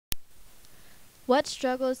What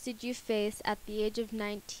struggles did you face at the age of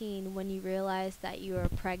 19 when you realized that you were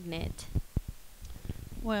pregnant?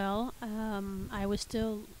 Well, I was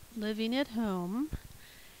still living at home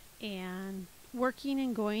and working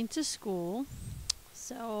and going to school.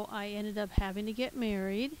 So I ended up having to get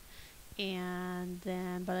married. And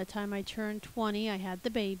then by the time I turned 20, I had the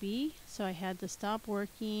baby. So I had to stop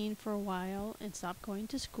working for a while and stop going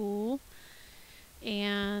to school.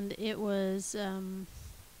 And it was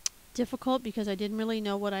difficult because I didn't really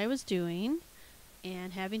know what I was doing.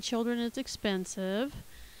 And having children is expensive.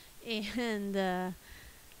 And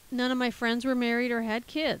none of my friends were married or had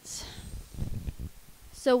kids.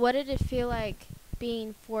 So, what did it feel like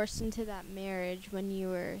being forced into that marriage when you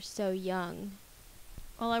were so young?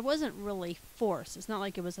 Well, I wasn't really forced. It's not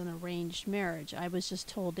like it was an arranged marriage. I was just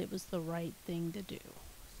told it was the right thing to do.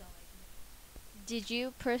 So Did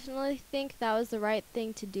you personally think that was the right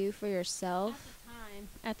thing to do for yourself?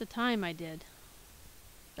 at the time I did,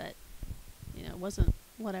 but it wasn't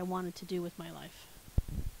what I wanted to do with my life.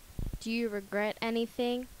 Do you regret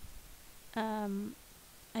anything? Um,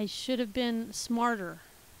 I should have been smarter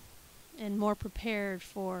and more prepared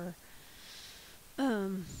for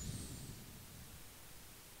um,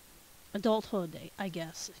 adulthood. I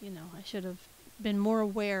guess I should have been more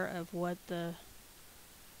aware of what the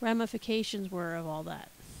ramifications were of all that.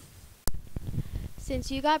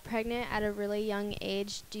 Since you got pregnant at a really young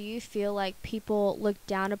age, do you feel like people looked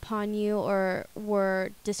down upon you or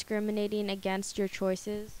were discriminating against your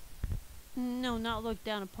choices? No, not looked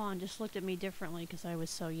down upon, just looked at me differently because I was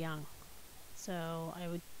so young. So I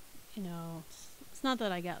would, it's not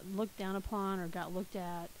that I got looked down upon or got looked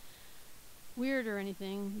at weird or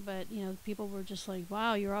anything, but, people were just like,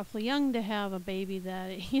 wow, you're awfully young to have a baby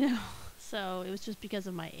that, So it was just because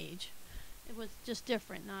of my age. It was just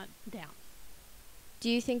different, not down. Do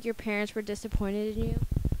you think your parents were disappointed in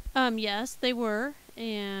you? Yes, they were.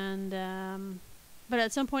 And, but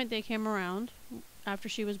at some point they came around after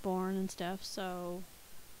she was born and stuff, so,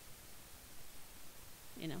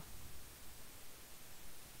 you know.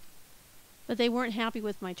 But they weren't happy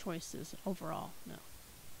with my choices overall, no.